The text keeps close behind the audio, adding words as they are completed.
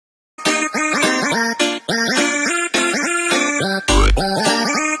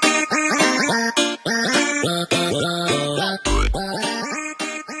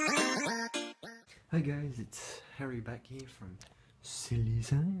Silly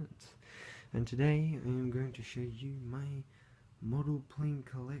Science, and today I am going to show you my model plane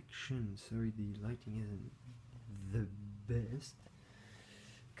collection. Sorry the lighting isn't the best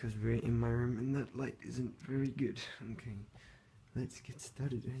because we're in my room and that light isn't very good. Okay, let's get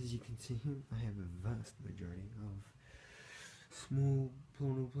started. As you can see here, I have a vast majority of small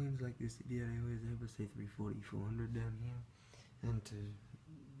model planes like this Idiot Airways Airbus A340-400 down here, and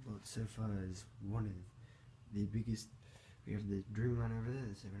so far as one of the biggest, we have the Dreamliner over there,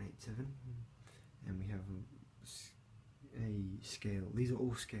 the 787, and we have a scale, these are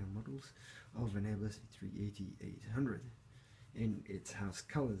all scale models of an Airbus A380-800 in its house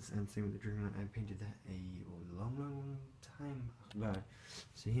colours, and same with the Dreamliner. I painted that a long time ago.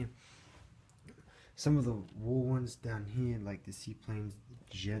 So here, some of the war ones down here, like the seaplanes, the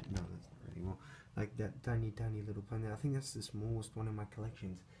jet, no that's not really war, like that tiny little plane there. I think that's the smallest one in my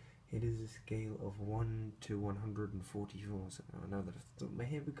collections. It is a scale of 1 to 144, so I know that off the top of my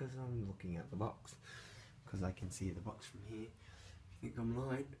head because I'm looking at the box, because I can see the box from here. If you think I'm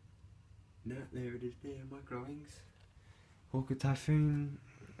lying, no, there it is there, Microwings. Hawker Typhoon,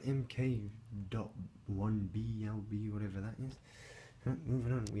 MK.1BLB, whatever that is.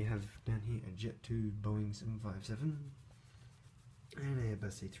 Moving on, we have down here a Jet 2 Boeing 757, and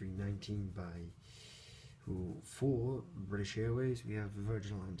Airbus A319 by for British Airways. We have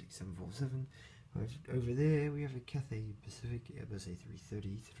Virgin Atlantic 747. Over there we have a Cathay Pacific Airbus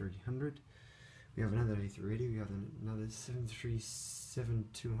A330-300. We have another A380. We have another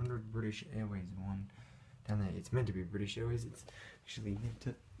 737-200 British Airways one down there. It's meant to be British Airways. It's actually meant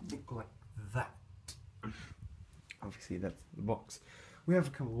to look like that. Obviously that's the box. We have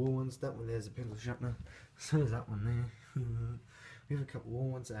a couple more ones. That one there's a Pendle Shatner. So is that one there. We have a couple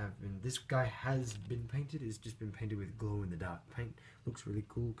more ones that have been, this guy has been painted. It's just been painted with glow in the dark paint. Looks really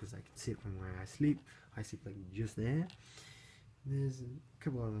cool because I can see it from where I sleep. I sleep like just there. There's a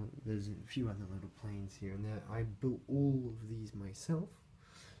few other little planes here and there. I built all of these myself.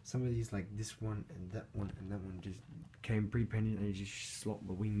 Some of these, like this one and that one, just came pre-painted, and you just slot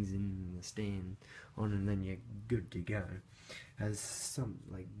the wings in the stand on, and then you're good to go. As some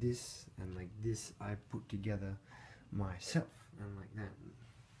like this and like this, I put together myself, and like that.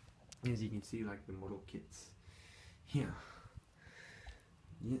 As you can see, like the model kits here.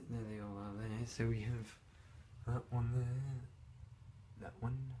 Yeah, there they all are there. So we have that one there, that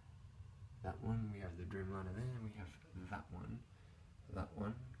one, that one. We have the Dreamliner there. We have that one, that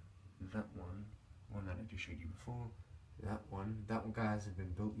one, that one that I just showed you before. That one guy hasn't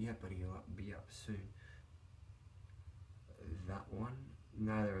been built yet, but he'll be up soon. That one,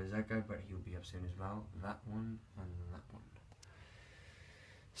 neither is that guy, but he'll be up soon as well. That one and that one.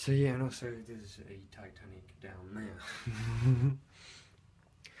 So yeah, and also there's a Titanic down there.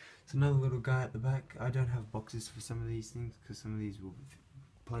 It's another little guy at the back. I don't have boxes for some of these things because some of these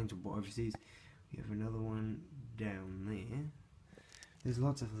planes were bought overseas. We have another one down there. There's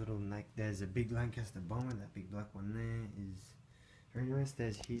lots of little, like there's a big Lancaster bomber. That big black one there is very nice.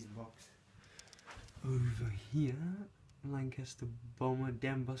 There's his box over here. Lancaster Bomber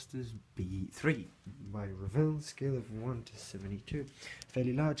Dambusters B3 by Revell, scale of 1 to 72.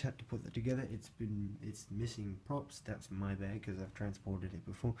 Fairly large, had to put that together. It's missing props. That's my bag because I've transported it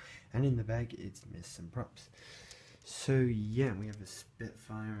before, and in the bag it's missed some props. So yeah, we have a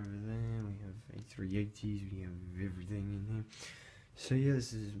Spitfire over there, we have A380s, we have everything in here. So yeah,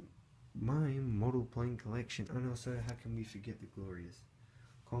 this is my model plane collection, and also how can we forget the glorious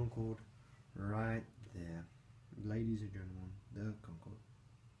Concorde right there. Ladies and gentlemen, the Concorde.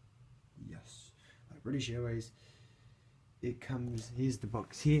 Yes, like British Airways. It comes, here's the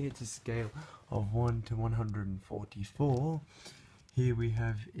box here, it's a scale of 1 to 144. Here we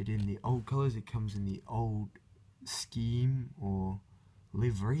have it in the old colours. It comes in the old scheme or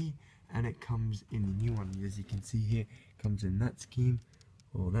livery, and it comes in the new one. As you can see here, it comes in that scheme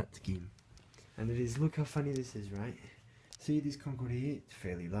or that scheme. And it is, look how funny this is, right? See this Concorde here, it's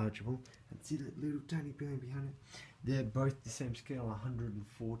fairly largeable, and see that little tiny plane behind it? They're both the same scale,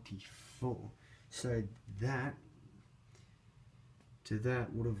 144. So that to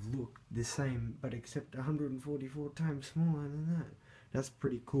that would have looked the same, but except 144 times smaller than that. That's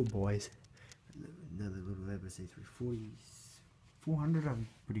pretty cool, boys. Another little Airbus A340, 400, I'm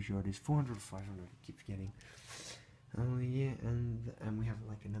pretty sure it is 400 or 500, I keep forgetting. Oh yeah, and we have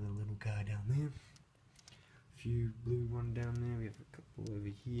like another little guy down there. Few blue one down there, we have a couple over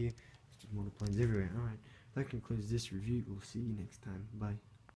here. It's just model planes everywhere. Alright, that concludes this review. We'll see you next time. Bye.